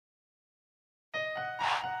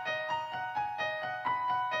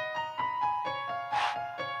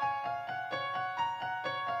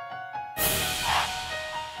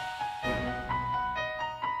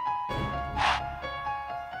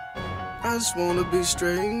I just wanna be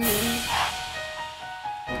straight.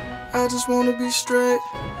 I just wanna be straight.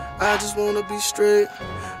 I just wanna be straight.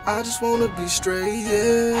 I just wanna be straight,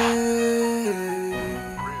 yeah.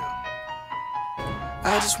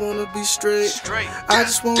 I just wanna be straight. I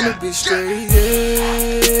just wanna be straight, yeah.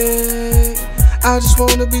 I just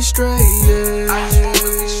wanna be straight, yeah.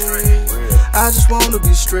 I just wanna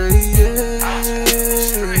be straight, yeah.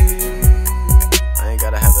 I ain't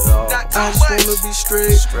gotta have it all. I just wanna be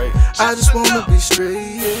straight. I just wanna be straight,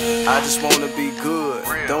 yeah. I just wanna be good.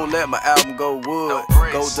 Don't let my album go wood.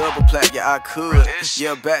 Go double plat, yeah I could.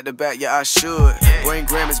 Yeah, back to back, yeah I should. Bring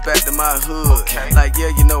Grammys back to my hood. Like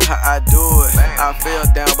yeah, you know how I do it. I fell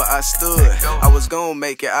down but I stood. I was gon'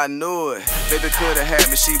 make it, I knew it. Baby coulda had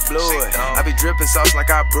me, she blew it. I be dripping sauce like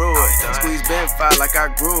I brew it. Squeeze been fire like I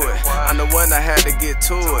grew it. I'm the one that had to get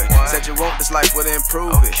to it. Said you want this life would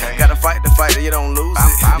improve it. Gotta fight the fight or you don't lose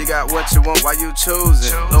it. You got what you want while you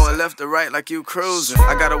choosing. Going left to right like you cruising.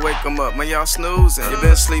 I gotta wake them up, man y'all snoozing. You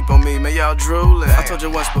been sleep on me, man y'all drooling. I told you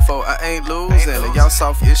once before, I ain't losing. And y'all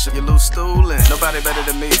soft issue, you lose stooling. Nobody better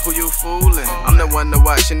than me, who you fooling? I'm the one to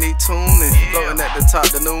watch, you need tuning. Floating at the top,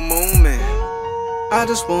 the new movement. I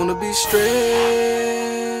just wanna be straight.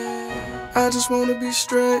 I just wanna be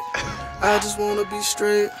straight. I just wanna be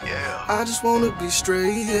straight. I just wanna be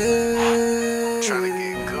straight, yeah. Tryna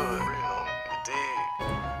get good.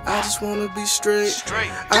 I just wanna be straight.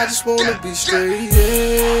 I just wanna be straight,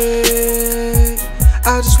 yeah.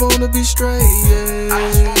 I just wanna be straight, yeah.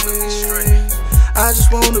 I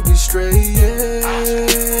just wanna be straight, yeah.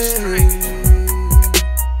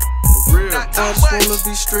 I just wanna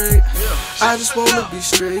be straight. I just wanna be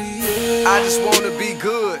straight, yeah. I just wanna be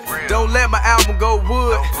good. Don't let my album go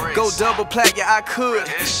wood. Go double plat, yeah I could.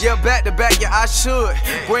 Yeah, back to back, yeah I should.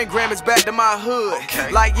 Bring Grammys back to my hood.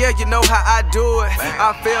 Like yeah, you know how I do it.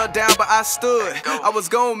 I fell down but I stood. I was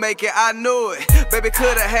gon' make it, I knew it. Baby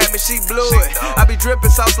coulda had me, she blew it. I be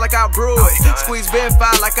dripping sauce like I brew it. Squeeze been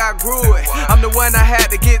fire like I grew it. I'm the one that had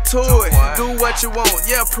to get to it. Do what you want,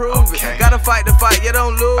 yeah prove it. Gotta fight the fight, you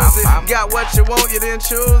don't lose it. Got what you want, you didn't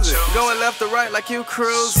choose it. Going left to right like you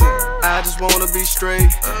cruising. I just wanna be straight.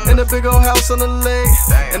 In a big old house on the lake.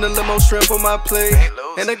 And a limo shrimp on my plate.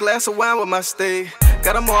 And a glass of wine with my steak.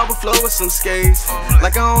 Got a marble floor with some skates.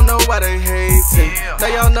 Like I don't know why they hating. Now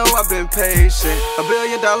y'all know I've been patient. $1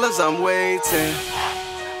 billion I'm waiting.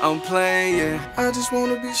 I'm playing. I just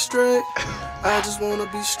wanna be straight. I just wanna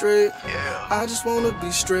be straight. I just wanna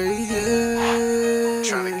be straight, yeah.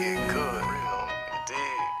 Tryna get good.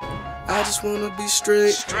 I just wanna be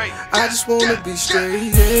straight. I just wanna be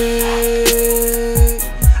straight, yeah.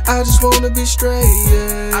 I just wanna be straight,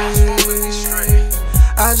 yeah.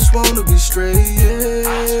 I just wanna be straight, yeah.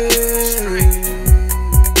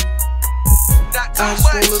 I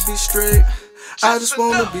just wanna be straight. I just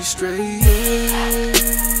wanna be straight, yeah.